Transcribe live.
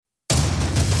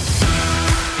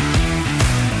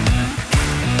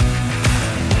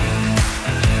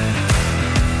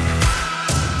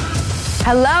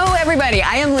Hello, everybody.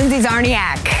 I am Lindsay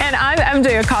Czarniak. And I'm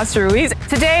MJ Acosta-Ruiz.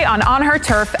 Today on Her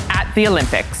Turf at the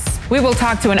Olympics, we will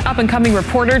talk to an up-and-coming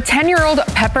reporter, 10-year-old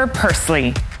Pepper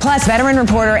Pursley. Plus, veteran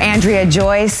reporter Andrea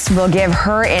Joyce will give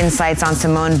her insights on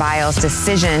Simone Biles'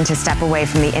 decision to step away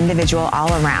from the individual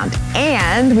all-around.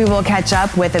 And we will catch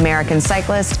up with American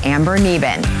cyclist Amber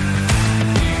Neben.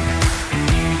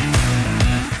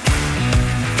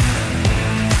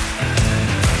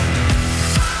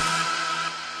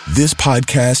 This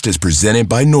podcast is presented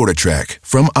by NordicTrack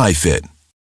from iFit.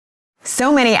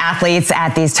 So many athletes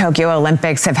at these Tokyo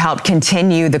Olympics have helped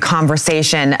continue the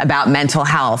conversation about mental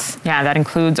health. Yeah, that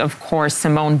includes, of course,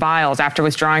 Simone Biles. After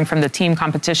withdrawing from the team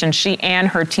competition, she and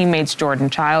her teammates Jordan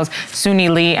Chiles, Suni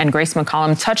Lee, and Grace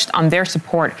McCollum touched on their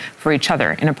support for each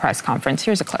other in a press conference.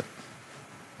 Here's a clip.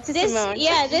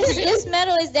 This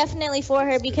medal is definitely for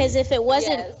her, because if it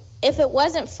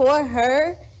wasn't for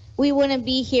her, we wouldn't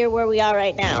be here where we are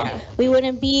right now. Yeah. We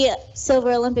wouldn't be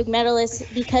silver Olympic medalists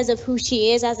because of who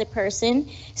she is as a person.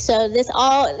 So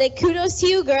kudos to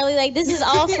you, girlie. Like, this is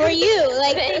all for you.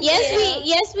 Like,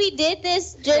 yes, we did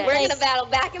this. We're gonna battle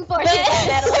back and forth.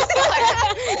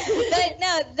 But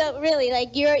no, really, like,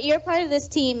 you're part of this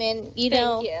team, and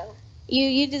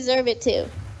you deserve it too.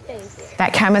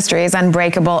 That chemistry is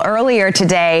unbreakable. Earlier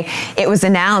today, it was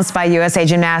announced by USA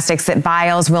Gymnastics that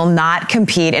Biles will not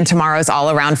compete in tomorrow's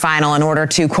all-around final in order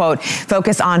to, quote,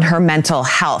 focus on her mental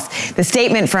health. The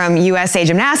statement from USA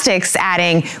Gymnastics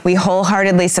adding, "We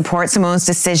wholeheartedly support Simone's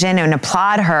decision and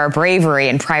applaud her bravery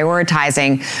in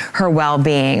prioritizing her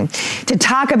well-being." To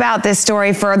talk about this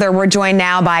story further, we're joined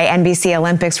now by NBC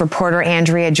Olympics reporter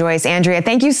Andrea Joyce. Andrea,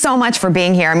 thank you so much for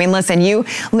being here. I mean, listen, you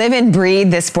live and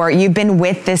breathe this sport. You've been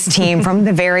with this team from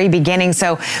the very beginning.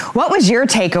 So what was your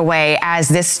takeaway as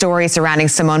this story surrounding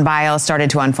Simone Biles started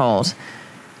to unfold?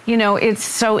 You know, it's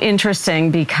so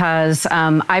interesting because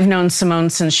I've known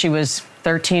Simone since she was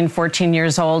 13, 14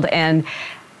 years old. And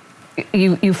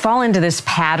you fall into this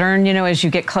pattern, you know, as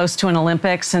you get close to an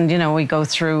Olympics. And, you know, we go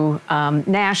through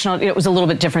national. It was a little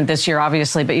bit different this year,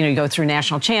 obviously. But, you know, you go through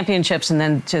national championships and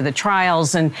then to the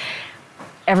trials. And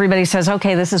everybody says,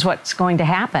 OK, this is what's going to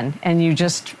happen. And you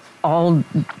just all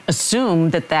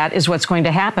assume that is what's going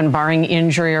to happen, barring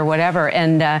injury or whatever.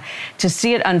 And to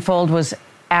see it unfold was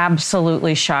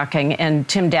absolutely shocking. And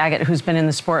Tim Daggett, who's been in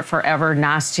the sport forever,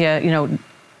 Nastya, you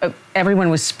know, everyone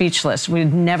was speechless.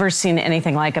 We'd never seen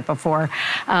anything like it before.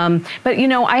 But, you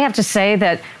know, I have to say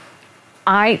that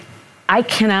I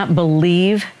cannot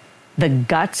believe the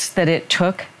guts that it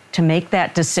took to make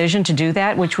that decision, to do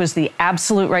that, which was the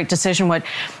absolute right decision.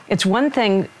 It's one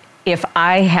thing if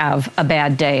I have a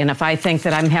bad day and if I think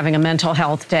that I'm having a mental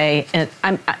health day,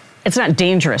 it's not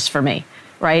dangerous for me,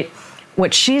 right?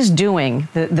 What she's doing,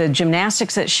 the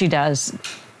gymnastics that she does,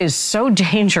 is so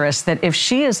dangerous that if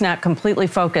she is not completely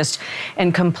focused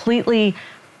and completely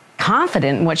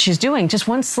confident in what she's doing, just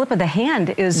one slip of the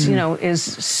hand is, you know, is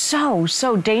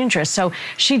so dangerous. So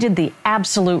she did the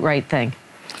absolute right thing.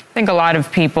 I think a lot of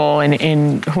people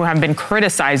who have been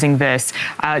criticizing this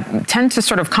tend to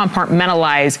sort of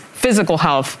compartmentalize physical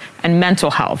health and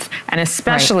mental health. And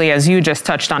especially, as you just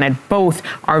touched on it, both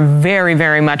are very,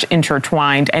 very much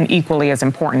intertwined and equally as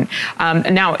important.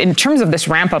 Now, in terms of this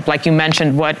ramp up, like you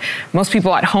mentioned, what most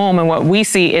people at home and what we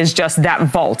see is just that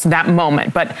vault, that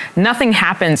moment. But nothing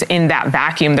happens in that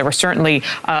vacuum. There was certainly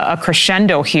a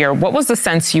crescendo here. What was the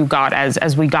sense you got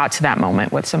as we got to that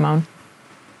moment with Simone?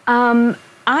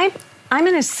 I'm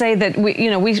going to say that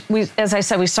we as I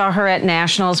said, we saw her at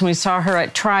nationals and we saw her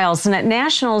at trials. And at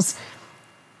nationals,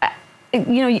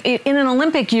 you know, in an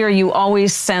Olympic year, you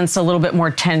always sense a little bit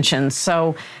more tension.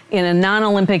 So in a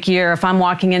non-Olympic year, if I'm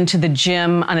walking into the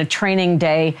gym on a training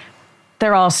day,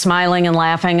 they're all smiling and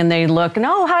laughing and they look, and,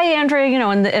 "Oh, hi, Andrea," you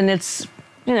know, and it's,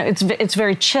 you know, it's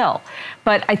very chill.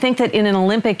 But I think that in an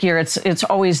Olympic year, it's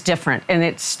always different, and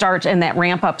that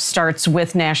ramp up starts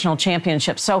with national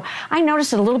championships. So I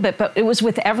noticed it a little bit, but it was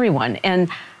with everyone. And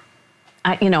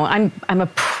I'm a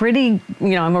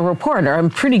reporter. I'm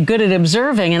pretty good at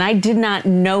observing, and I did not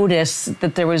notice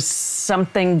that there was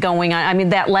something going on. I mean,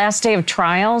 that last day of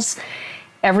trials,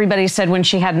 everybody said when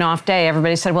she had an off day,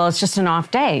 everybody said, "Well, it's just an off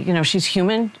day. You know, she's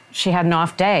human. She had an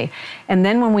off day." And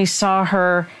then when we saw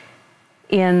her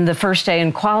in the first day in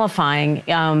qualifying,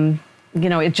 you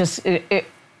know,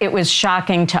 it was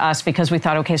shocking to us because we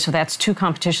thought, okay, so that's 2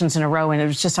 competitions in a row, and it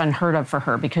was just unheard of for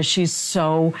her because she's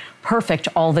so perfect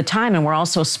all the time, and we're all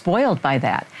so spoiled by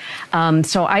that.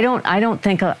 So I don't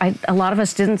think a lot of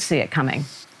us didn't see it coming.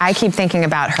 I keep thinking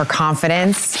about her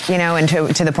confidence, you know, and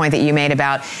to the point that you made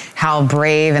about how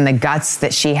brave and the guts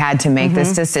that she had to make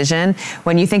this decision.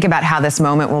 When you think about how this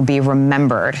moment will be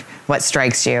remembered, what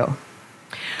strikes you?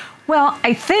 Well,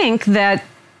 I think that,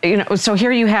 so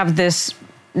here you have this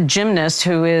gymnast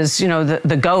who is,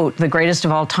 the GOAT, the greatest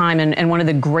of all time, and one of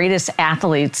the greatest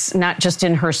athletes, not just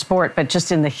in her sport, but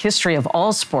just in the history of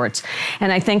all sports.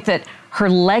 And I think that her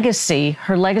legacy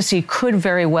could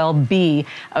very well be,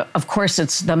 of course,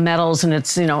 it's the medals and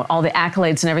it's, all the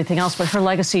accolades and everything else, but her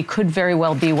legacy could very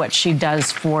well be what she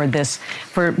does for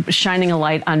shining a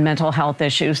light on mental health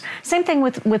issues. Same thing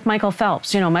with Michael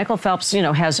Phelps. Michael Phelps,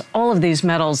 has all of these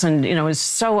medals and, is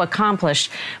so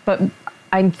accomplished, but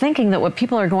I'm thinking that what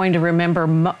people are going to remember,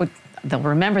 they'll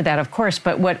remember that, of course,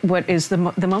 but what is the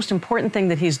most important thing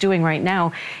that he's doing right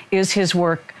now is his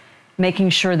work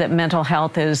making sure that mental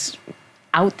health is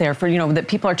out there for, that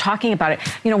people are talking about it.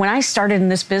 When I started in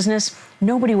this business,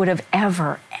 nobody would have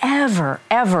ever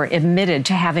admitted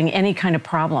to having any kind of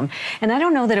problem. And I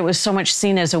don't know that it was so much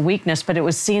seen as a weakness, but it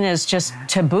was seen as just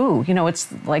taboo. It's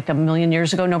like a million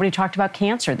years ago, nobody talked about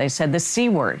cancer. They said the C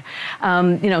word.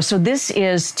 So this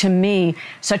is, to me,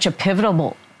 such a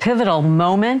pivotal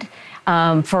moment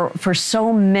for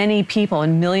so many people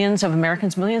and millions of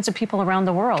Americans, millions of people around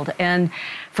the world. And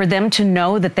for them to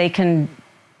know that they can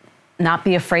not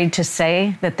be afraid to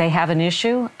say that they have an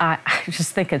issue, I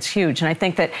just think it's huge. And I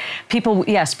think that people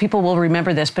will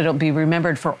remember this, but it'll be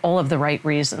remembered for all of the right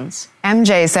reasons.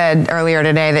 MJ said earlier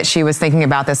today that she was thinking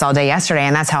about this all day yesterday,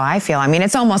 and that's how I feel. I mean,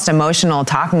 it's almost emotional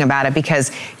talking about it because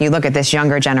you look at this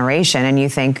younger generation and you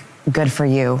think, good for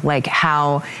you. Like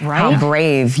how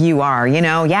brave you are,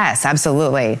 Yes,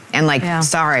 absolutely. And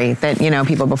sorry that,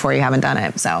 people before you haven't done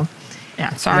it. So.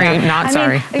 Yeah, sorry, not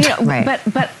sorry. Right.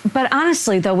 But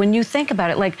honestly, though, when you think about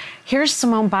it, like here's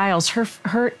Simone Biles,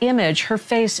 her image, her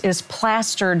face is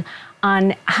plastered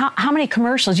on how many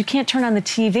commercials. You can't turn on the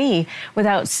TV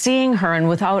without seeing her and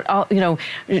without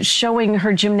showing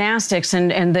her gymnastics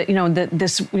and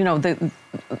the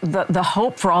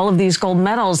hope for all of these gold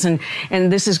medals and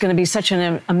this is going to be such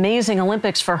an amazing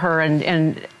Olympics for her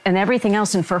and everything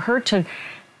else, and for her to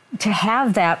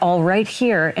have that all right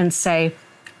here and say,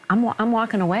 I'm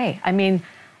walking away. I mean,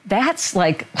 that's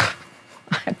like,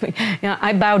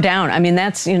 I bow down. I mean,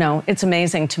 that's, it's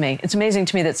amazing to me. It's amazing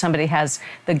to me that somebody has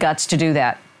the guts to do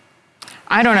that.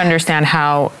 I don't understand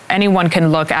how anyone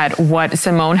can look at what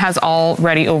Simone has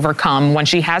already overcome when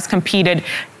she has competed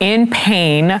in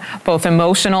pain, both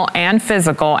emotional and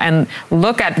physical, and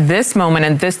look at this moment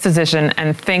and this decision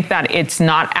and think that it's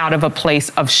not out of a place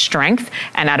of strength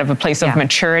and out of a place of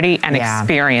maturity and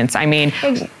experience. I mean,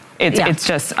 it's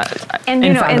just and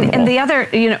and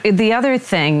the other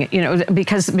thing,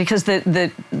 because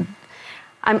the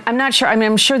I'm not sure. I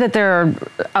mean, I'm sure that there are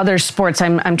other sports.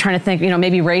 I'm trying to think,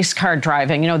 maybe race car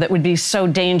driving, that would be so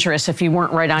dangerous if you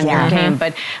weren't right on your game.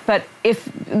 But if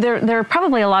there are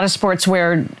probably a lot of sports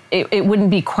where it wouldn't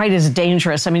be quite as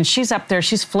dangerous. I mean, she's up there,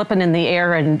 she's flipping in the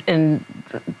air and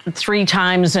 3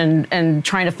 times and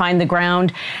trying to find the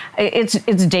ground.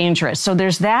 It's dangerous. So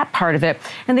there's that part of it.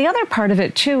 And the other part of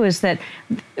it too is that,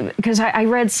 because I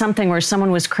read something where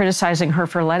someone was criticizing her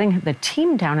for letting the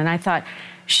team down, and I thought,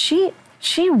 she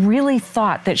really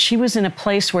thought that she was in a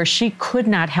place where she could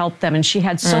not help them, and she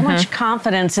had so much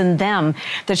confidence in them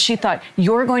that she thought,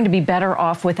 you're going to be better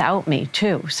off without me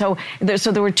too. So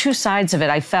there were 2 sides of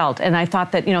it, I felt, and I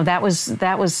thought that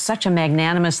that was such a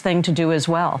magnanimous thing to do as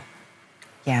well.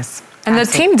 Yes. And the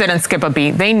team didn't skip a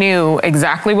beat. They knew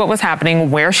exactly what was happening,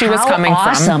 where she was coming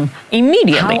from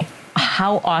immediately.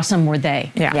 How awesome were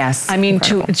they? Yeah. Yes. I mean,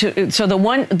 so the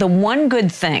one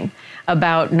good thing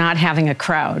about not having a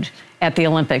crowd at the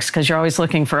Olympics, because you're always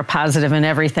looking for a positive in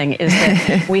everything, is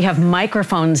that we have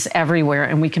microphones everywhere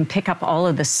and we can pick up all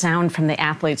of the sound from the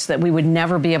athletes that we would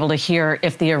never be able to hear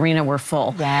if the arena were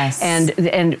full. Yes. And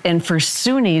for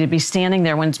Suni to be standing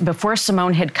there before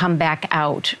Simone had come back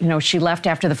out, she left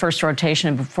after the first rotation,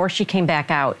 and before she came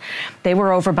back out, they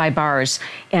were over by bars,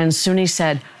 and Suni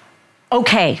said,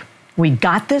 okay, we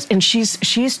got this. And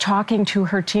she's talking to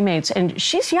her teammates, and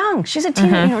she's young. She's a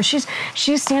teenager.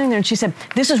 She's standing there, and she said,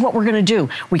 this is what we're going to do.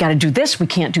 We got to do this. We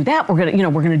can't do that. We're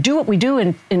going to do what we do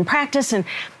in practice. And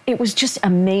it was just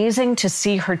amazing to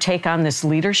see her take on this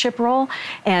leadership role.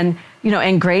 And,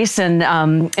 and Grace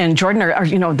and Jordan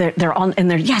are they're all, and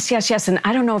they're yes. And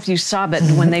I don't know if you saw, but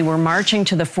when they were marching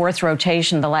to the 4th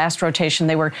rotation, the last rotation,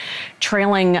 they were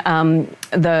trailing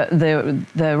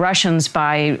the Russians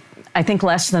by, I think,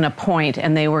 less than a point,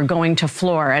 and they were going to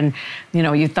floor. And,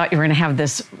 you thought you were going to have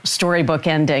this storybook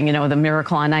ending, the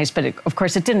miracle on ice. But of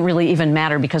course, it didn't really even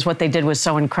matter because what they did was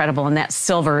so incredible. And that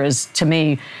silver is, to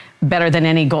me, better than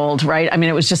any gold, right? I mean,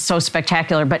 it was just so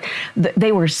spectacular. But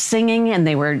they were singing and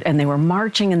they were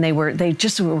marching, and they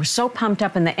just were so pumped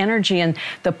up, and the energy and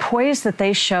the poise that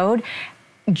they showed.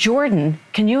 Jordan,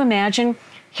 can you imagine?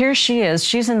 Here she is.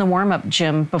 She's in the warm-up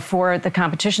gym before the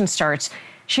competition starts.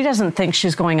 She doesn't think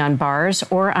she's going on bars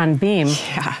or on beam.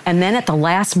 Yeah. And then at the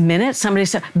last minute, somebody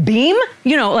said, beam?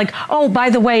 You know, like, oh, by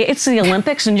the way, it's the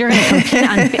Olympics and you're going to compete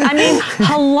on beam. I mean,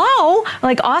 hello?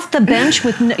 Like off the bench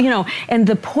with, you know, and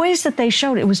the poise that they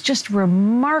showed, it was just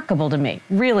remarkable to me.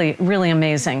 Really, really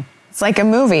amazing. It's like a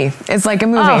movie. It's like a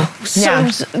movie.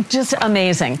 Oh, just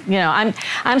amazing. You know,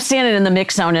 I'm standing in the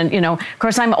mix zone, and you know, of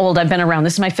course, I'm old. I've been around.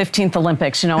 This is my 15th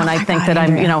Olympics. You know, and I think that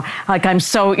I'm, you know, like I'm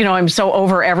so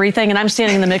over everything, and I'm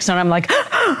standing in the mix zone. I'm like,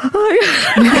 I'm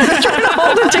trying to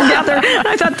hold it together. And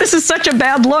I thought this is such a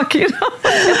bad look. You know,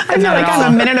 I feel like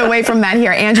I'm a minute away from that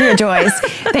here. Andrea Joyce,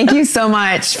 thank you so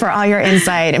much for all your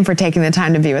insight and for taking the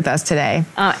time to be with us today.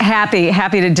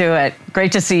 Happy to do it.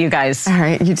 Great to see you guys. All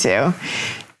right, you too.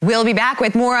 We'll be back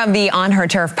with more of the On Her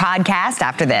Turf podcast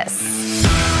after this.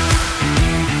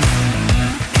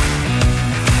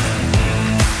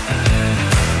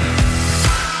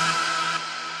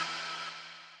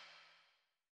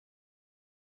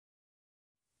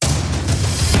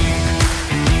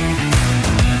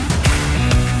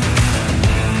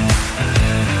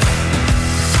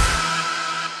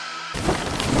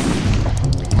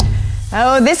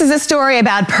 Oh, this is a story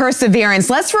about perseverance.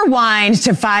 Let's rewind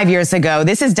to 5 years ago.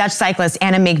 This is Dutch cyclist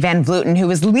Annemiek van Vleuten, who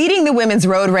was leading the women's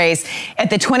road race at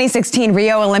the 2016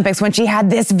 Rio Olympics when she had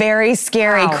this very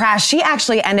scary crash. She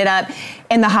actually ended up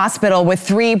in the hospital with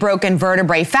 3 broken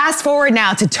vertebrae. Fast forward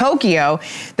now to Tokyo,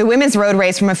 the women's road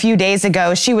race from a few days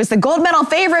ago. She was the gold medal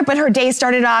favorite, but her day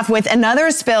started off with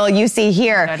another spill you see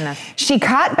here. Goodness. She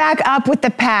caught back up with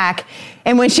the pack.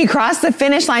 And when she crossed the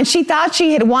finish line, she thought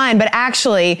she had won, but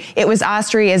actually it was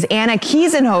Austria's Anna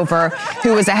Kiesenhofer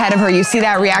who was ahead of her. You see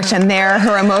that reaction there,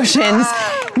 her emotions.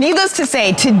 Needless to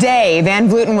say, today, Van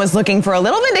Vleuten was looking for a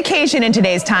little vindication in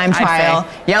today's time trial.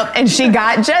 Yep, and she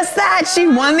got just that. She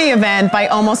won the event by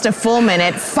almost a full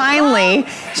minute. Finally,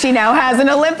 she now has an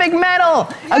Olympic medal,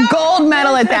 a gold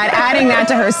medal at that, adding that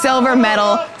to her silver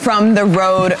medal from the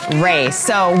road race.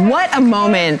 So what a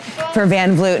moment for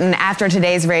Van Vleuten. After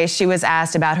today's race, she was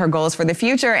asked about her goals for the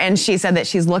future, and she said that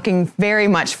she's looking very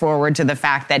much forward to the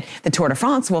fact that the Tour de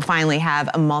France will finally have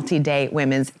a multi-day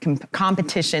women's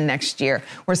competition next year.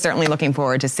 We're certainly looking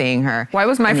forward to seeing her. Why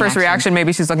was my first reaction?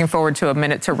 Maybe she's looking forward to a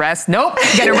minute to rest. Nope,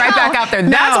 get her right back out there.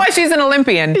 That's why she's an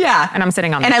Olympian. Yeah, and I'm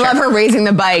sitting on. And I love her raising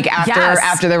the bike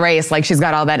after the race, like she's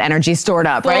got all that energy stored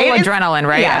up, Full right? adrenaline,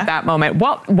 right at that moment.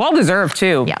 Well deserved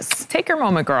too. Yes, take your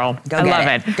moment, girl. I love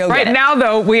it. Right now,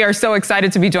 though, we are so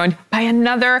excited to be joined by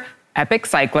another epic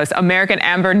cyclist, American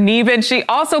Amber Neben. She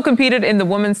also competed in the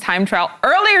women's time trial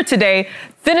earlier today,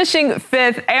 finishing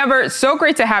 5th. Amber, so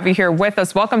great to have you here with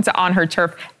us. Welcome to On Her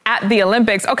Turf at the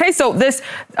Olympics. Okay, so this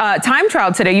time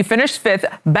trial today, you finished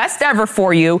 5th, best ever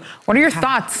for you. What are your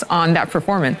thoughts on that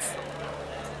performance?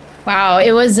 Wow,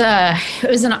 it was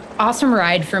an awesome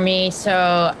ride for me.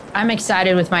 So I'm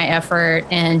excited with my effort,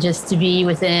 and just to be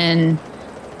within,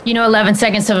 11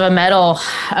 seconds of a medal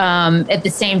at the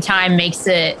same time makes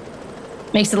it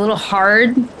a little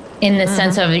hard in the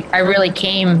sense of I really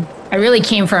came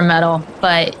for a medal.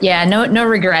 But yeah, no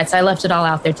regrets. I left it all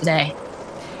out there today.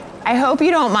 I hope you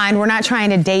don't mind. We're not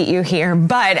trying to date you here,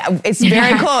 but it's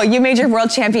very cool. You made your world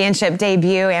championship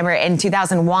debut, Amber, in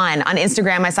 2001. On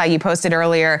Instagram, I saw you posted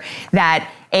earlier that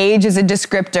age is a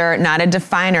descriptor, not a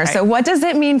definer. Right. So what does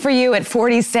it mean for you at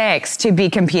 46 to be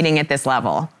competing at this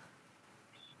level?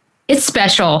 It's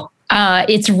special.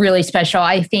 It's really special.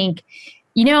 I think,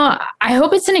 I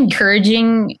hope it's an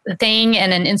encouraging thing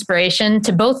and an inspiration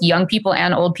to both young people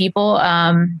and old people.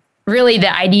 Really,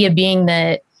 the idea being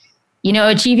that,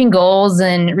 achieving goals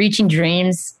and reaching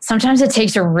dreams, sometimes it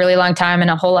takes a really long time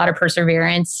and a whole lot of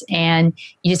perseverance, and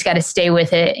you just got to stay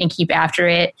with it and keep after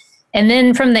it. And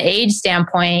then from the age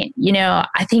standpoint,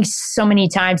 I think so many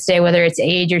times today, whether it's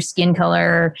age or skin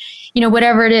color, or,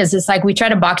 whatever it is, it's like we try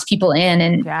to box people in,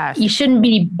 and you shouldn't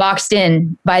be boxed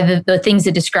in by the things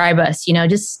that describe us.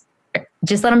 Just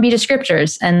let them be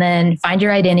descriptors, and then find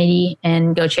your identity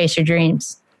and go chase your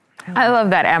dreams. I love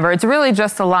that, Amber. It's really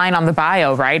just a line on the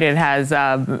bio, right? It has,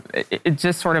 it's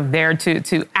just sort of there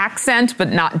to accent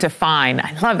but not define.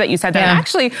 I love that you said that. Yeah. And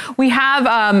actually, we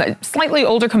have slightly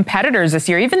older competitors this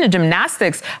year. Even in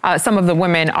gymnastics, some of the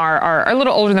women are a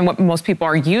little older than what most people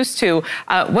are used to.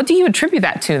 What do you attribute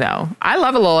that to, though? I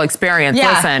love a little experience.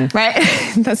 Yeah, listen. Right?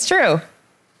 That's true.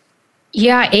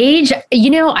 Yeah, age,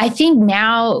 I think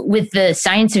now with the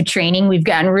science of training, we've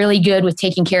gotten really good with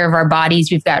taking care of our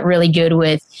bodies. We've got really good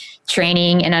with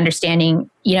training and understanding,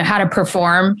 how to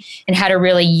perform and how to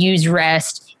really use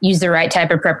rest, use the right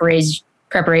type of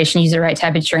preparation, use the right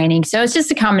type of training. So it's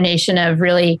just a combination of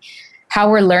really how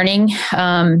we're learning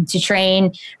to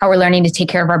train, how we're learning to take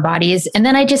care of our bodies. And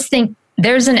then I just think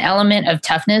there's an element of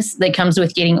toughness that comes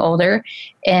with getting older.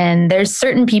 And there's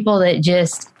certain people that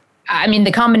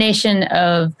the combination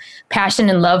of passion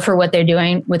and love for what they're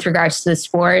doing with regards to the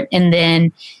sport, and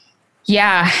then,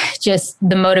 just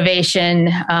the motivation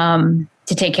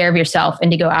to take care of yourself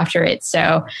and to go after it.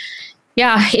 So,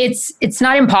 it's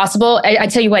not impossible. I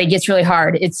tell you what, it gets really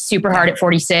hard. It's super hard at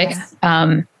 46,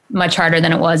 much harder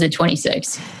than it was at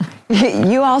 26.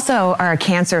 You also are a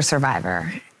cancer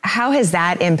survivor. How has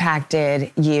that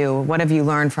impacted you? What have you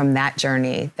learned from that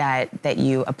journey that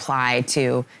you apply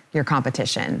to your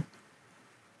competition?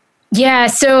 Yeah,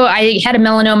 so I had a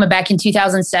melanoma back in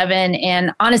 2007,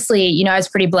 and honestly, I was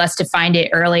pretty blessed to find it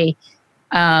early.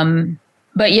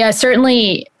 But yeah,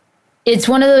 certainly it's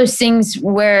one of those things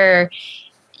where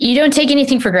you don't take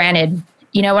anything for granted.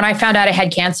 When I found out I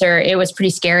had cancer, it was pretty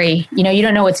scary. You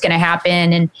don't know what's going to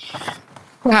happen and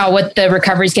what the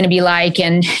recovery is going to be like.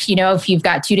 And, if you've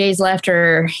got 2 days left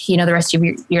or, the rest of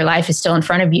your life is still in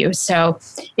front of you. So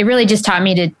it really just taught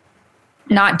me to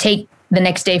not take the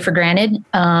next day for granted,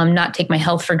 not take my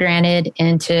health for granted,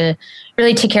 and to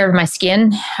really take care of my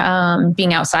skin.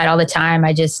 Being outside all the time,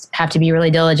 I just have to be really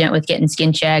diligent with getting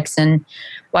skin checks and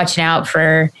watching out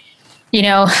for,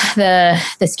 the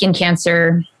skin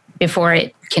cancer before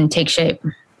it can take shape.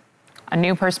 A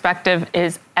new perspective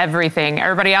is everything.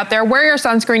 Everybody out there, wear your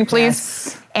sunscreen, please.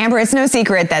 Yes. Amber, it's no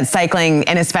secret that cycling,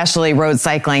 and especially road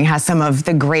cycling, has some of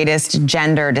the greatest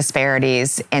gender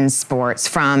disparities in sports,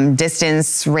 from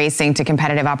distance racing to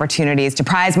competitive opportunities to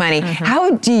prize money. Mm-hmm.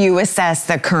 How do you assess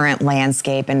the current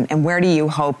landscape, and where do you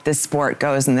hope this sport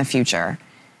goes in the future?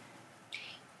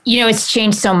 It's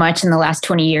changed so much in the last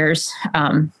 20 years.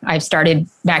 I've started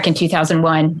back in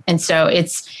 2001. And so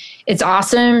it's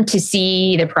awesome to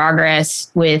see the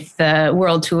progress with the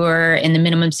World Tour and the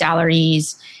minimum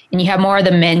salaries. And you have more of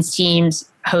the men's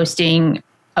teams hosting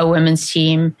a women's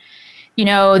team.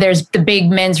 There's the big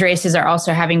men's races are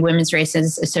also having women's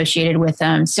races associated with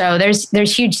them. So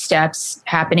there's huge steps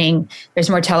happening. There's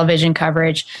more television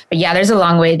coverage. But there's a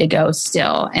long way to go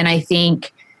still. And I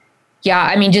think,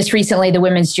 just recently the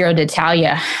Women's Giro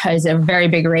d'Italia is a very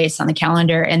big race on the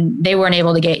calendar, and they weren't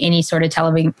able to get any sort of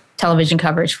television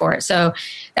coverage for it. So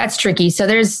that's tricky. So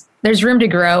there's room to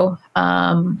grow,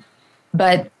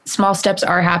 but small steps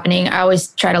are happening. I always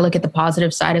try to look at the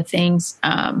positive side of things.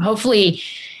 Hopefully,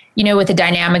 with the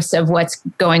dynamics of what's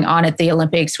going on at the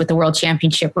Olympics with the World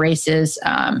Championship races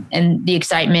and the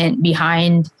excitement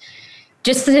behind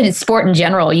just the sport in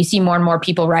general, you see more and more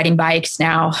people riding bikes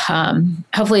now.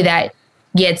 Hopefully that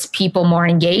gets people more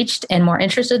engaged and more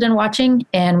interested in watching,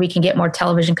 and we can get more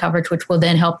television coverage, which will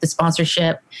then help the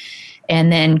sponsorship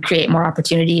and then create more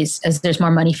opportunities as there's more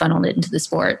money funneled into the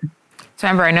sport. So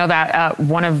Amber, I know that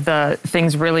one of the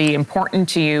things really important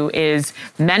to you is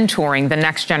mentoring the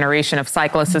next generation of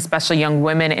cyclists, especially young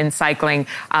women in cycling.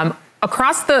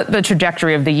 Across the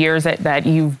trajectory of the years that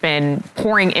you've been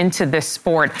pouring into this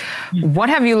sport, what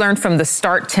have you learned from the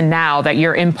start to now that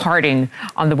you're imparting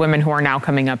on the women who are now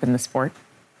coming up in the sport?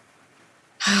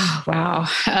 Wow.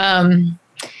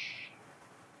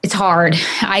 It's hard.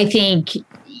 I think,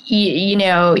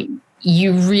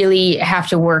 you really have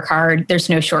to work hard.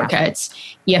 There's no shortcuts.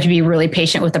 You have to be really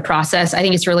patient with the process. I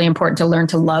think it's really important to learn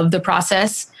to love the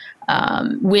process.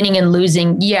 Winning and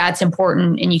losing, it's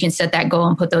important, and you can set that goal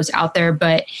and put those out there.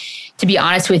 But to be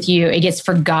honest with you, it gets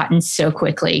forgotten so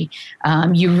quickly.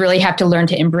 You really have to learn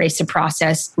to embrace the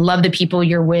process, love the people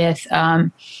you're with,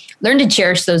 learn to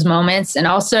cherish those moments, and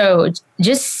also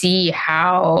just see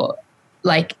how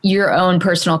your own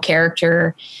personal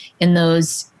character and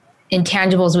those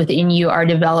intangibles within you are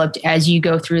developed as you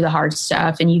go through the hard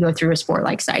stuff and you go through a sport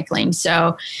like cycling.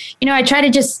 So, I try to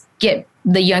just get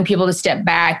the young people to step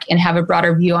back and have a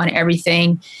broader view on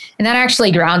everything. And that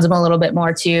actually grounds them a little bit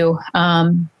more too.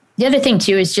 The other thing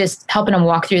too is just helping them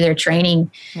walk through their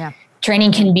training. Yeah.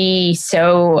 Training can be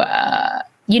so,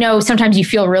 sometimes you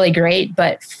feel really great,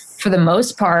 but for the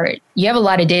most part, you have a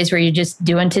lot of days where you're just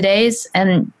doing today's,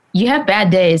 and you have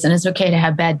bad days, and it's okay to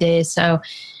have bad days. So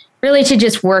really to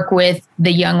just work with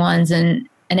the young ones and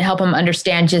help them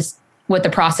understand just what the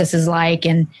process is like,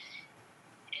 and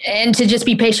to just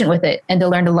be patient with it and to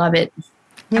learn to love it.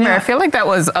 I feel like that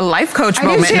was a life coach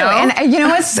moment. Do too. No? And you know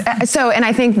what's and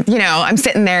I think, I'm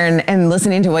sitting there and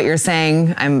listening to what you're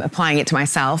saying. I'm applying it to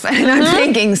myself, and I'm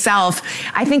thinking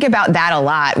I think about that a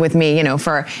lot with me,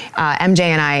 for MJ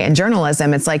and I in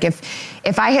journalism. It's like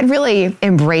if I had really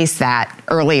embraced that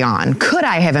early on, could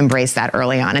I have embraced that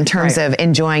early on in terms of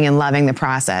enjoying and loving the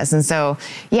process? And so,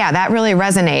 that really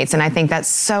resonates. And I think that's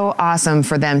so awesome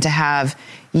for them to have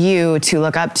you to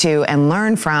look up to and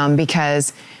learn from,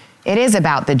 because it is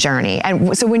about the journey.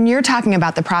 And so when you're talking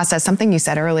about the process, something you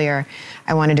said earlier,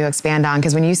 I wanted to expand on,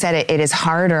 because when you said it is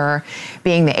harder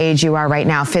being the age you are right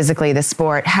now, physically, the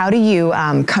sport, how do you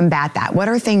combat that? What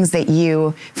are things that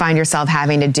you find yourself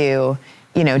having to do,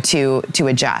 to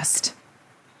adjust?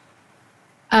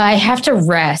 I have to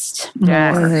rest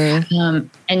more,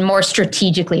 and more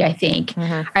strategically, I think.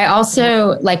 I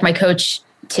also, like my coach,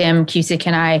 Tim Cusick,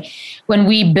 and I, when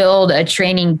we build a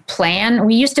training plan,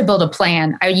 we used to build a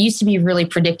plan. I used to be really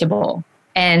predictable,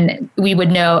 and we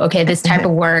would know, okay, this type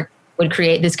of work would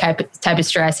create this type of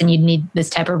stress, and you'd need this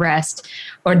type of rest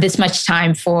or this much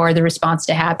time for the response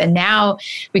to happen. Now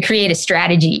we create a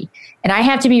strategy, and I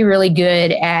have to be really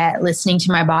good at listening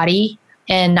to my body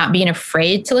and not being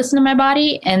afraid to listen to my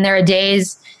body. And there are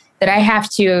days that I have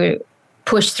to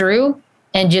push through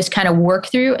and just kind of work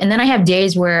through. And then I have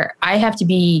days where I have to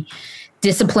be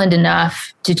disciplined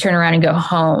enough to turn around and go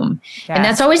home. Yeah. And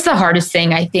that's always the hardest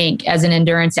thing, I think, as an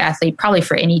endurance athlete, probably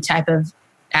for any type of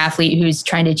athlete who's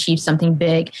trying to achieve something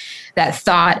big. That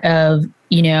thought of,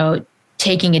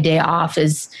 taking a day off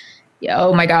is,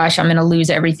 oh my gosh, I'm going to lose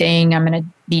everything. I'm going to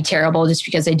be terrible just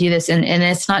because I do this. And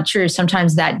it's not true.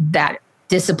 Sometimes that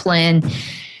discipline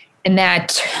and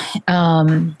that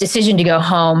decision to go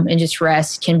home and just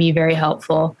rest can be very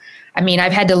helpful. I mean,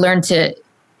 I've had to learn to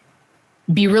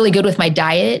be really good with my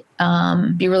diet,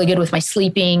 be really good with my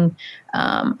sleeping.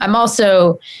 I'm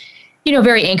also,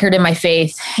 very anchored in my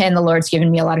faith, and the Lord's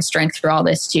given me a lot of strength through all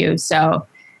this too. So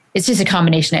it's just a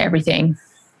combination of everything.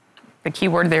 The key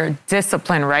word there,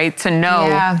 discipline, right? To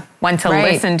know when to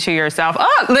listen to yourself.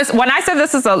 When I said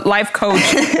this is a life coach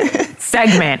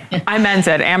segment, I meant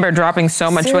it. Amber dropping so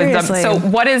much wisdom. So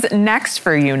what is next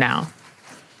for you now?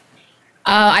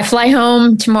 I fly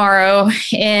home tomorrow,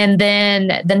 and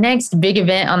then the next big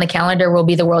event on the calendar will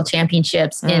be the World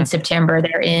Championships in September.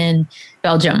 They're in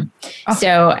Belgium.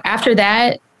 So after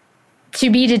that,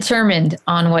 to be determined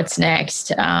on what's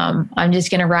next. I'm just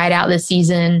going to ride out this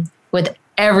season with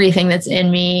everything that's in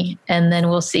me, and then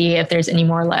we'll see if there's any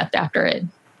more left after it.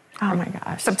 Oh my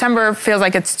gosh. September feels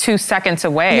like it's 2 seconds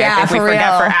away. Yeah, I think we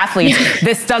forget for athletes,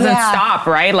 this doesn't stop,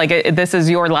 right? Like this is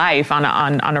your life on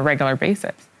a regular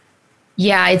basis.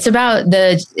 Yeah, it's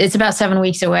about 7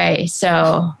 weeks away.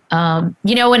 So,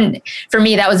 for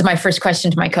me, that was my first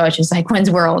question to my coach. It was like, when's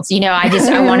Worlds?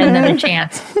 I want another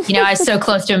chance. I was so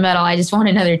close to a medal. I just want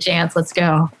another chance. Let's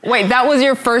go. Wait, that was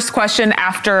your first question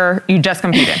after you just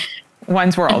competed?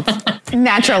 When's Worlds?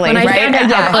 Naturally, right?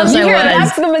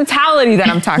 That's the mentality that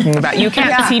I'm talking about. You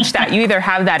can't teach that. You either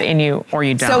have that in you or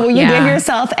you don't. So will you give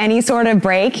yourself any sort of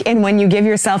break? And when you give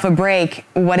yourself a break,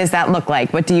 what does that look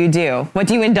like? What do you do? What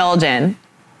do you indulge in?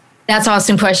 That's an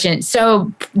awesome question.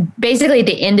 So basically at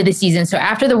the end of the season, so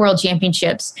after the World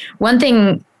Championships, one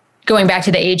thing, going back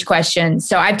to the age question,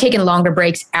 so I've taken longer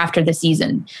breaks after the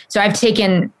season. So I've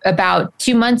taken about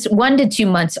 2 months, 1 to 2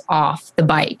 months off the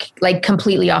bike, like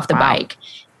completely off the bike.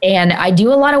 And I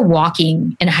do a lot of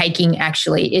walking and hiking,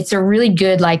 actually. It's a really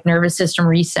good nervous system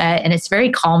reset, and it's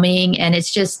very calming, and it's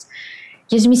just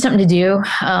gives me something to do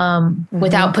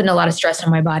without putting a lot of stress on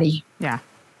my body. Yeah.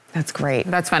 That's great.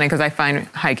 That's funny because I find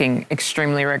hiking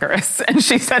extremely rigorous, and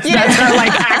she says that's her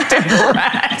active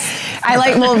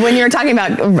rest. When you're talking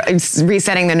about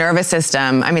resetting the nervous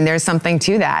system, I mean, there's something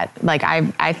to that.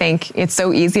 I think it's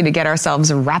so easy to get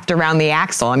ourselves wrapped around the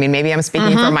axle. I mean, maybe I'm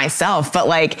speaking for myself, but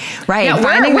we're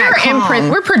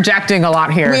projecting a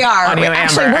lot here. We are. On you,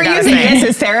 actually, Amber, we're using this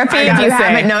as therapy. If you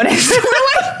haven't noticed,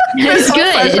 it's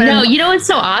good. No, what's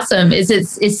so awesome is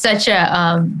it's such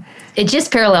a. It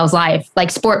just parallels life,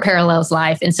 like sport parallels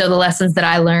life. And so the lessons that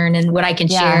I learn and what I can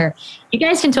share, you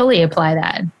guys can totally apply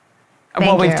that.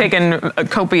 We've taken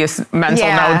copious mental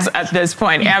notes at this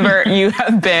point. Amber, you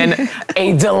have been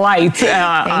a delight.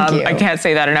 Thank you. I can't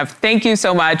say that enough. Thank you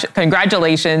so much.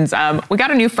 Congratulations. We got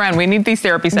a new friend. We need these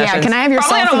therapy sessions. Yeah, can I have your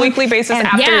Probably on a weekly basis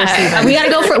after your season. We got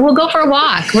to we'll go for a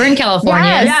walk. We're in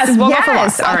California. Yes, we'll go for a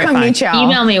walk. I'll come meet y'all.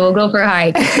 Email me. We'll go for a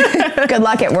hike. Good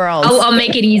luck at Worlds. I'll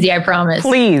make it easy. I promise.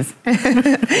 Please.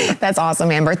 That's awesome,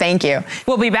 Amber. Thank you.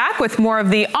 We'll be back with more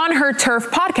of the On Her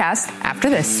Turf podcast after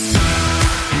this.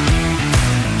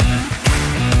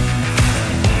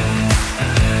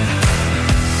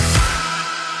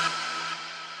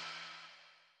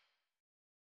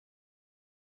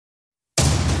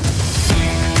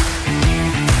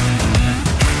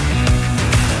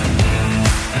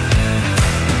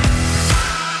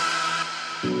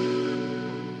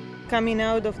 coming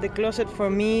out of the closet for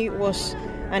me was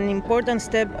an important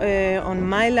step on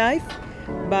my life,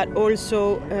 but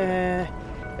also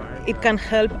it can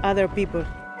help other people.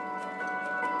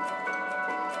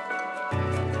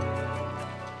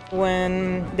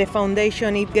 When the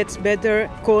foundation It Gets Better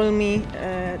called me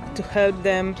to help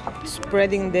them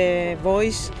spreading the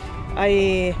voice,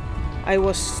 I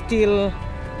was still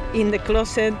in the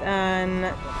closet, and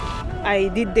I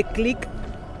did the click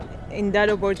in that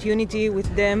opportunity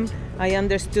with them. I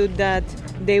understood that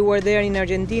they were there in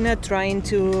Argentina trying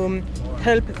to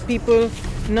help people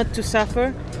not to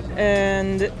suffer,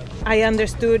 and I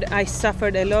understood I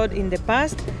suffered a lot in the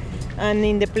past, and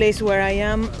in the place where I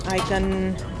am, I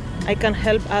can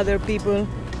help other people,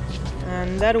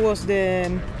 and that was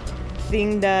the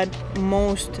thing that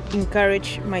most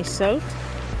encouraged myself.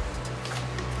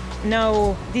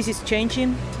 Now this is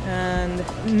changing, and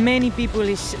many people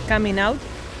is coming out.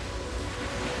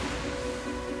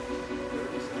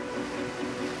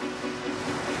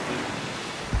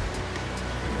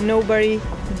 Nobody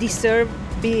deserves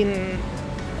being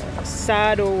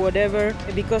sad or whatever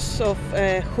because of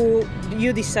who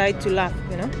you decide to love,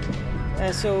 you know.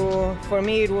 So for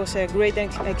me it was a great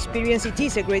experience. It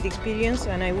is a great experience,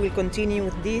 and I will continue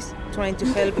with this, trying to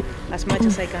help as much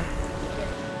as I can.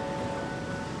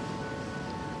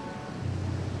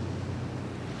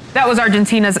 That was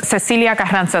Argentina's Cecilia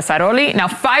Carranza Zaroli. Now,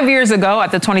 5 years ago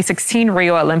at the 2016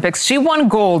 Rio Olympics, she won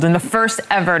gold in the first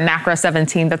ever NACRA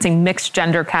 17. That's a mixed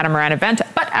gender catamaran event.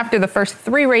 But after the first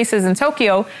 3 races in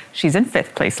Tokyo, she's in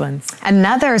 5th place, Linz.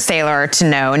 Another sailor to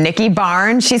know, Nikki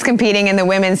Barnes. She's competing in the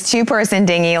women's 2-person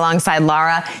dinghy alongside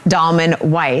Lara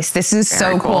Dahlman-Weiss. This is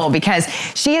so cool because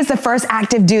she is the first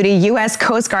active duty U.S.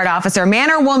 Coast Guard officer, man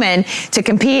or woman, to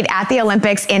compete at the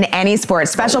Olympics in any sport.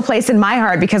 Special place in my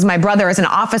heart because my brother is an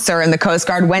officer in the Coast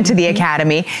Guard, went to the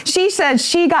academy. She said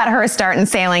she got her start in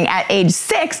sailing at age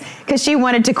 6 because she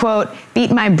wanted to, quote,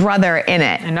 beat my brother in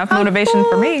it. Enough motivation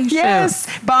for me. Yes.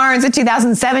 Barnes, a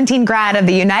 2017 grad of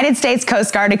the United States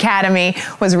Coast Guard Academy,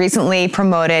 was recently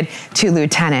promoted to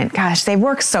lieutenant. Gosh, they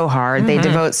work so hard. They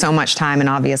devote so much time, and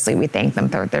obviously we thank them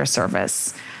for their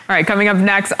service. All right, coming up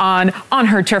next on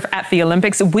Her Turf at the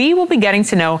Olympics, we will be getting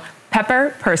to know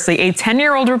Pepper Persley, a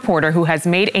 10-year-old reporter who has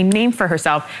made a name for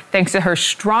herself thanks to her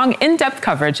strong, in-depth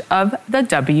coverage of the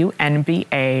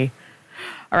WNBA.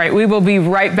 All right, we will be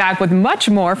right back with much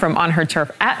more from On Her Turf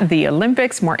at the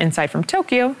Olympics, more insight from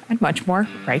Tokyo, and much more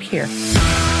right here.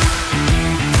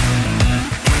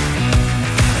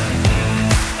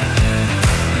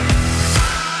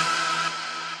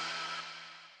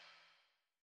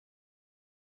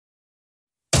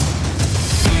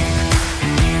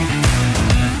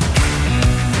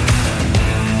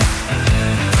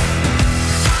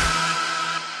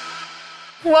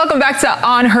 Welcome back to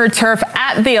On Her Turf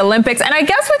at the Olympics. And I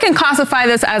guess we can classify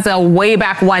this as a way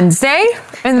back Wednesday.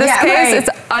 In this case, right. It's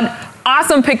an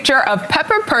awesome picture of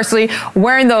Pepper Persley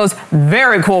wearing those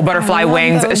very cool butterfly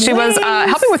wings. She was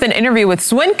helping with an interview with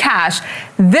Swin Cash.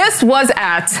 This was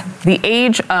at the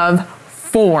age of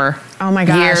 4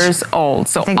 years old.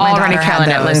 So already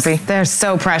killing it, Lindsay. They're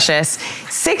so precious.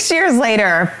 6 years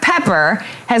later, Pepper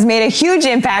has made a huge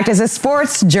impact as a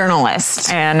sports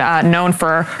journalist. And known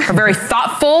for her very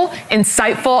thoughtful,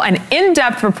 insightful, and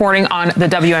in-depth reporting on the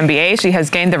WNBA. She has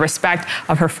gained the respect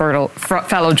of her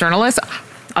fellow journalists,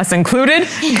 us included,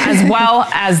 as well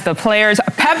as the players.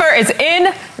 Pepper is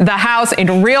in the house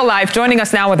in real life, joining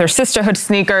us now with her sisterhood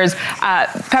sneakers.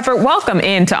 Pepper, welcome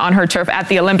into On Her Turf at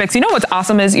the Olympics. You know what's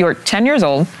awesome is you're 10 years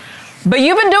old, but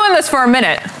you've been doing this for a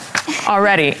minute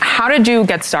already. How did you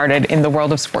get started in the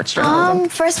world of sports journalism?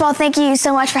 First of all, thank you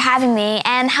so much for having me.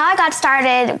 And how I got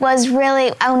started was really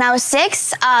when I was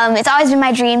 6. It's always been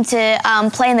my dream to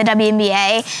play in the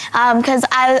WNBA because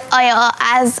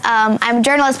I'm a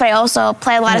journalist, but I also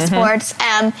play a lot of sports.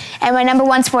 And my number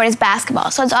one sport is basketball.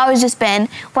 So it's always just been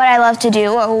what I love to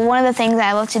do, or one of the things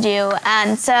I love to do.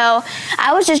 And so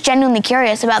I was just genuinely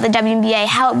curious about the WNBA,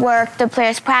 how it worked, the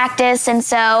players' practice. And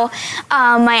so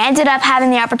I ended up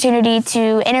having the opportunity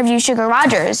to interview Sugar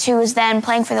Rogers, who was then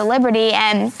playing for the Liberty.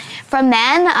 And from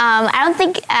then, I don't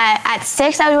think at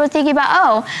 6 I was really thinking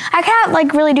about, I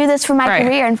can't really do this for my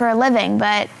career and for a living,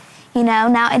 but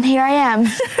now, and here I am.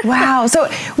 Wow. So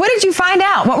what did you find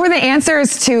out? What were the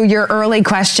answers to your early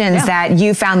questions that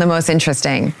you found the most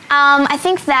interesting? I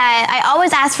think that I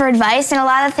always ask for advice, and a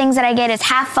lot of things that I get is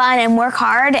have fun and work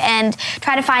hard and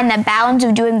try to find that balance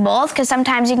of doing both, because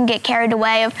sometimes you can get carried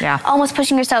away of almost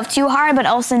pushing yourself too hard, but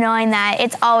also knowing that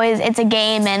it's a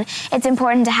game and it's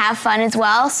important to have fun as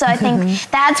well. So I think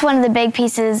that's one of the big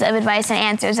pieces of advice and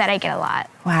answers that I get a lot.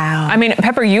 Wow. I mean,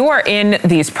 Pepper, you are in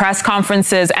these press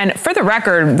conferences, and for the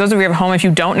record, those of you at home, if you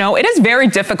don't know, it is very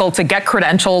difficult to get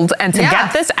credentialed and to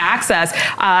get this access.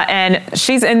 And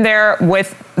she's in there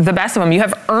with the best of them. You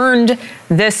have earned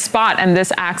this spot and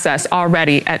this access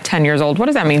already at 10 years old. What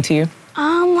does that mean to you?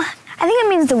 I think it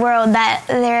means the world that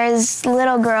there's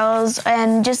little girls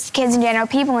and just kids in general,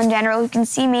 people in general, who can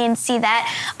see me and see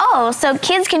that, oh, so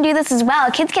kids can do this as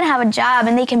well. Kids can have a job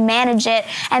and they can manage it,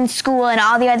 and school and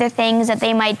all the other things that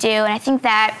they might do. And I think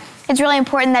that it's really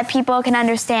important that people can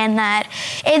understand that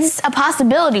it's a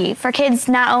possibility for kids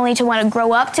not only to want to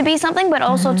grow up to be something, but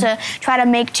also to try to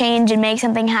make change and make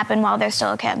something happen while they're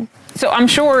still a kid. So I'm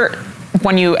sure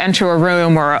when you enter a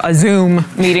room or a Zoom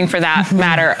meeting for that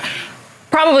matter,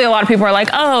 probably a lot of people are like,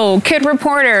 oh, kid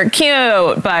reporter,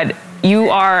 cute. But you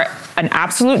are an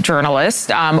absolute journalist.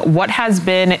 What has it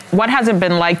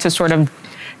been like to sort of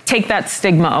take that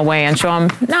stigma away and show them,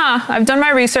 nah, I've done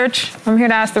my research. I'm here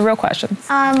to ask the real questions.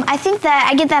 I think that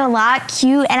I get that a lot,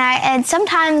 cute, and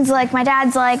sometimes like my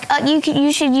dad's like, oh,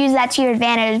 you should use that to your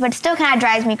advantage, but it still kind of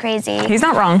drives me crazy. He's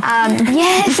not wrong.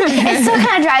 Yes, it still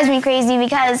kind of drives me crazy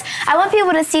because I want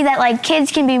people to see that like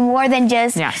kids can be more than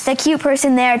just the cute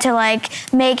person there to like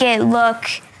make it look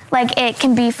like it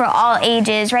can be for all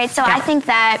ages, right? So I think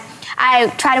that I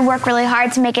try to work really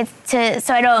hard to make it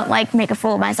so I don't like make a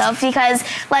fool of myself, because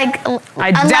like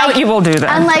I doubt you will do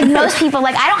that. Unlike most people,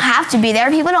 like I don't have to be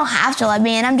there. People don't have to love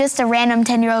me, and I'm just a random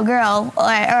 10-year-old girl,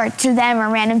 or to them a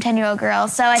random 10-year-old girl.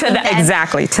 So I think that,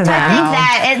 exactly to them. I think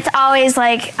that it's always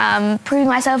like proving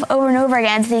myself over and over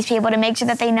again to these people to make sure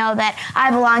that they know that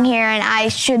I belong here and I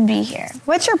should be here.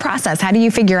 What's your process? How do you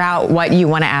figure out what you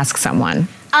want to ask someone?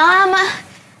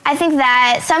 I think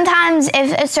that sometimes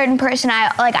if a certain person,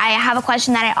 I have a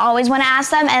question that I always want to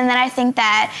ask them, and then I think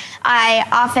that I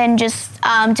often just,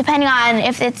 depending on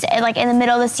if it's like in the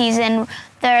middle of the season,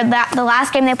 the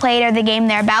last game they played or the game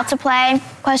they're about to play,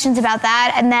 questions about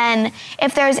that, and then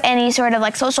if there's any sort of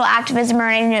like social activism or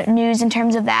any news in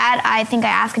terms of that, I think I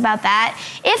ask about that.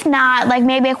 If not, like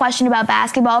maybe a question about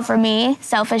basketball for me,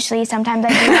 selfishly, sometimes I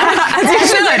do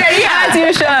that. As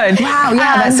you should. Wow,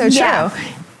 yeah, that's so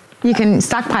true. You can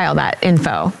stockpile that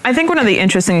info. I think one of the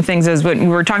interesting things is when we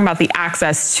were talking about the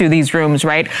access to these rooms,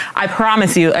 right? I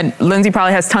promise you, and Lindsay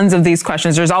probably has tons of these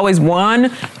questions, there's always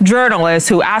one journalist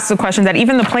who asks a question that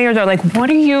even the players are like, what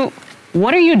are you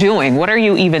doing? What are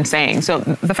you even saying? So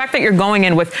the fact that you're going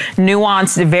in with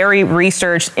nuanced, very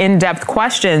researched, in-depth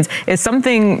questions is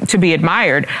something to be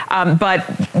admired. But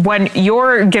when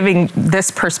you're giving this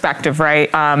perspective, right,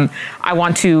 I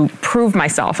want to prove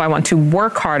myself. I want to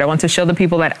work hard. I want to show the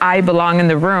people that I belong in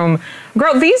the room.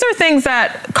 Girl, these are things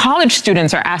that college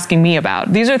students are asking me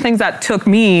about. These are things that took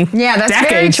me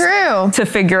decades to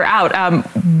figure out.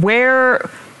 Where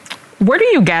do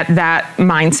you get that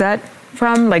mindset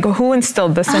from? Like, who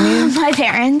instilled this in you? My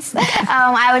parents,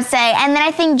 I would say. And then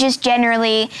I think just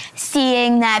generally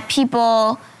seeing that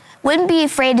people wouldn't be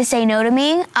afraid to say no to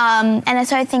me. And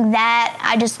so I think that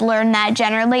I just learned that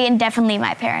generally, and definitely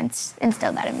my parents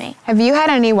instilled that in me. Have you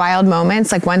had any wild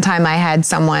moments? Like one time I had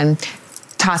someone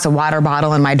toss a water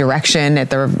bottle in my direction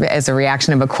as a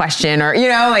reaction of a question, or, you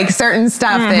know, like certain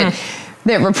stuff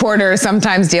that reporters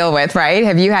sometimes deal with, right?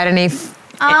 Have you had any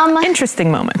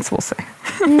interesting moments, we'll say?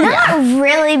 Not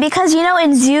really, because, you know,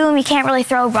 in Zoom, you can't really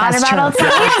throw a water bottle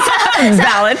at me.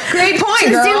 Valid. Great point, the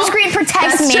girl. Zoom screen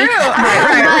protects me. That's true.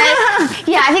 But,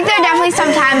 yeah, I think there are definitely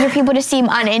some times where people just seem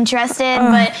uninterested,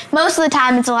 but most of the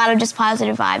time it's a lot of just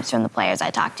positive vibes from the players I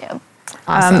talk to.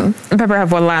 Awesome. Pepper, I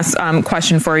have one last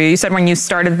question for you. You said when you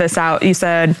started this out, you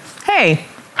said, hey,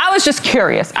 I was just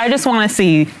curious. I just want to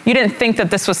see. You didn't think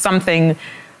that this was something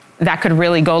that could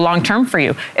really go long-term for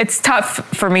you. It's tough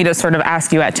for me to sort of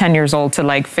ask you at 10 years old to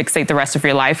like fixate the rest of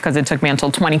your life, because it took me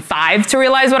until 25 to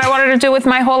realize what I wanted to do with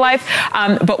my whole life.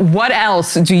 But what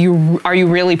else are you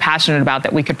really passionate about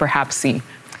that we could perhaps see?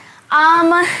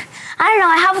 I don't know.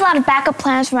 I have a lot of backup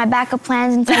plans for my backup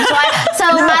plans and things. So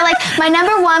my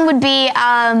number one would be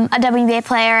a WNBA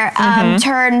player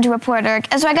turned reporter.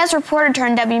 So I guess reporter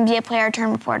turned WNBA player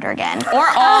turned reporter again. Or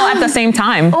all at the same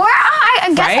time. Or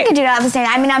I guess I could do that at the same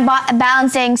time. I mean, I'm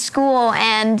balancing school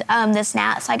and this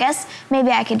now. So I guess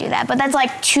maybe I could do that. But that's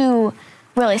like two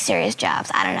really serious jobs.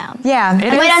 I don't know. Yeah.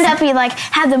 I might end up being like,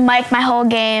 have the mic my whole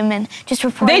game and just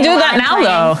report. They do that now,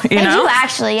 though. They do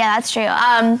actually. Yeah, that's true.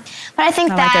 But I think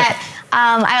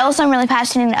I also am really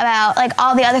passionate about like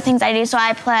all the other things I do. So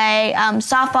I play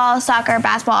softball, soccer,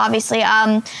 basketball, obviously.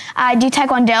 I do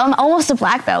taekwondo. I'm almost a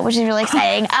black belt, which is really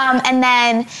exciting. And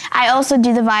then I also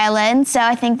do the violin. So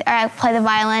I play the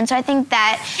violin. So I think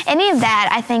that any of that,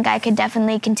 I think I could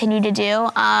definitely continue to do.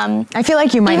 I feel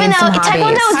like you might need some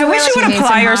hobbies. I wish you would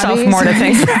apply yourself more to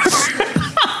things.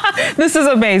 This is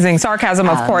amazing. Sarcasm,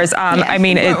 of course. I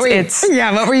mean, it's...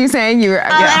 Yeah, what were you saying? And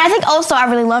I think also I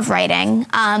really love writing.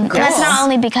 And that's not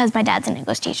only because my dad's an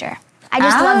English teacher. I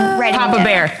just love writing. Papa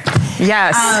Bear.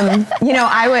 Yes. You know,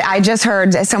 I just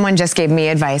heard someone just gave me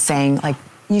advice saying, like,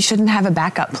 you shouldn't have a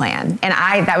backup plan. And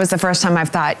that was the first time I've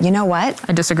thought, you know what?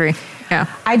 I disagree. Yeah.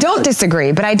 I don't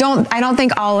disagree, but I don't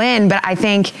think all in, but I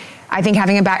think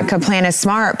having a backup plan is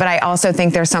smart, but I also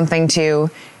think there's something to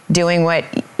doing what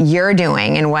you're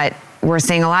doing and what we're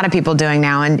seeing a lot of people doing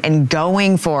now and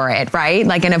going for it, right?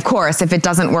 Like, and of course, if it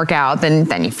doesn't work out,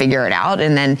 then you figure it out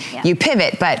and then you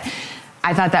pivot. But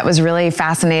I thought that was really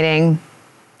fascinating,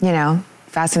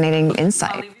 fascinating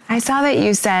insight. I saw that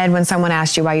you said when someone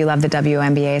asked you why you love the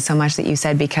WNBA so much that you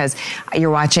said because you're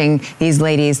watching these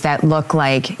ladies that look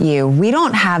like you. We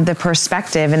don't have the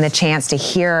perspective and the chance to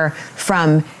hear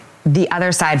from the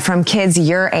other side, from kids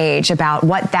your age, about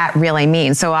what that really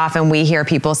means. So often we hear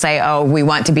people say, oh, we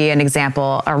want to be an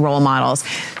example or role models.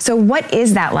 So what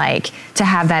is that like to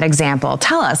have that example?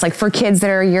 Tell us, like for kids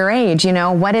that are your age,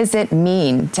 what does it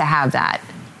mean to have that?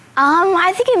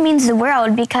 I think it means the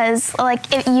world because,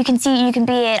 like, if you can see it, you can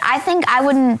be it. I think I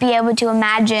wouldn't be able to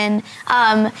imagine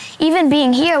even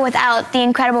being here without the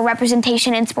incredible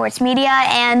representation in sports media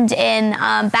and in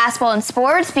basketball and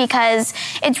sports, because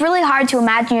it's really hard to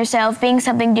imagine yourself doing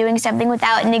something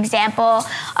without an example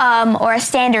or a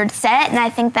standard set. And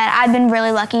I think that I've been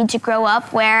really lucky to grow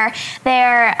up where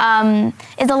there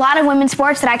is a lot of women's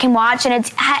sports that I can watch, and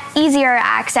it's easier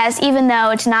access, even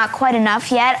though it's not quite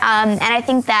enough yet. And I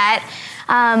think that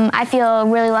I feel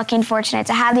really lucky and fortunate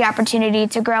to have the opportunity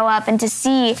to grow up and to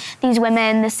see these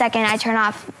women the second I turn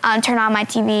on my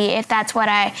TV, if that's what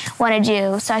I want to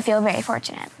do. So I feel very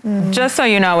fortunate. Mm-hmm. Just so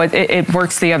you know, it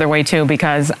works the other way too,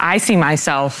 because I see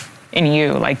myself in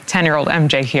you, like 10-year-old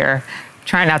MJ here,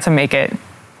 trying not to make it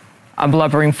a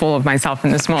blubbering fool of myself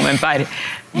in this moment, but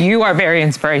you are very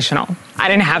inspirational. I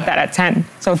didn't have that at 10,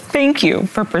 so thank you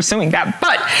for pursuing that.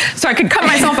 But so I could cut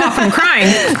myself off from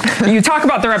crying, you talk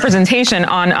about the representation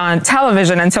on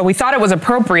television, and so we thought it was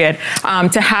appropriate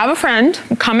to have a friend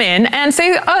come in and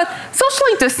say a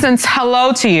socially distanced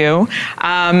hello to you,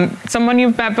 someone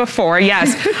you've met before.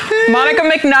 Yes, Monica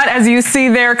McNutt, as you see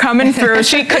there coming through,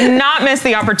 she could not miss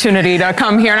the opportunity to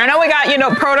come here. And I know we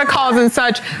got protocols and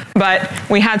such, but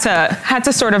we had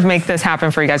to sort of make this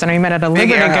happen for you guys. I know you met at a big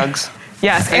air hugs.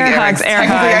 Yes, air hugs.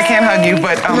 Technically, I can't hug you,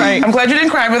 but right. I'm glad you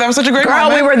didn't cry, but that was such a great moment.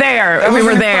 Girl, we were there. We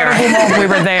were there.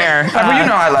 But you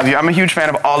know I love you. I'm a huge fan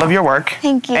of all of your work.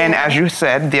 Thank you. And as you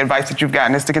said, the advice that you've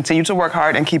gotten is to continue to work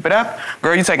hard and keep it up.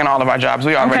 Girl, you're taking all of our jobs.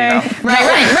 We already know. Right.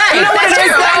 You know what it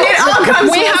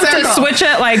is? We have to switch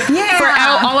it, for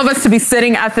all of us to be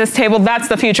sitting at this table. That's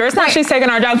the future. It's not she's taking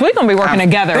our jobs. We're going to be working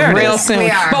together real soon. We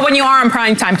are. But when you are on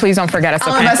prime time, please don't forget us.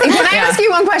 All of us. Can I ask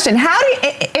you one question?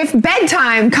 If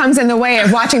bedtime comes in the way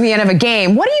of watching the end of a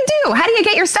game, what do? How do you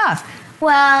get your stuff?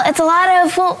 Well, it's a lot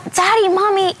of, Daddy,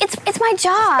 Mommy, it's my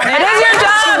job. It is your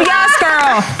job,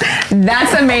 yes, girl.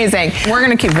 That's amazing. We're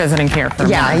going to keep visiting here.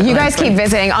 You guys keep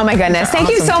visiting. Oh, my goodness. Thank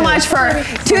you so much for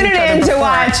tuning in to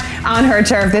watch On Her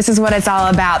Turf. This is what it's all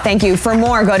about. Thank you. For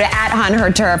more, go to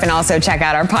 @OnHerTurf and also check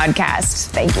out our podcast.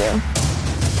 Thank you.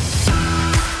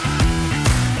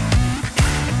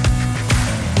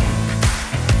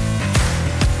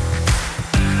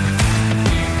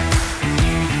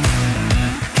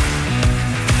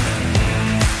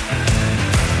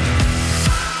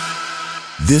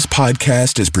 This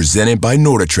podcast is presented by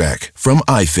NordicTrack from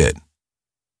iFit.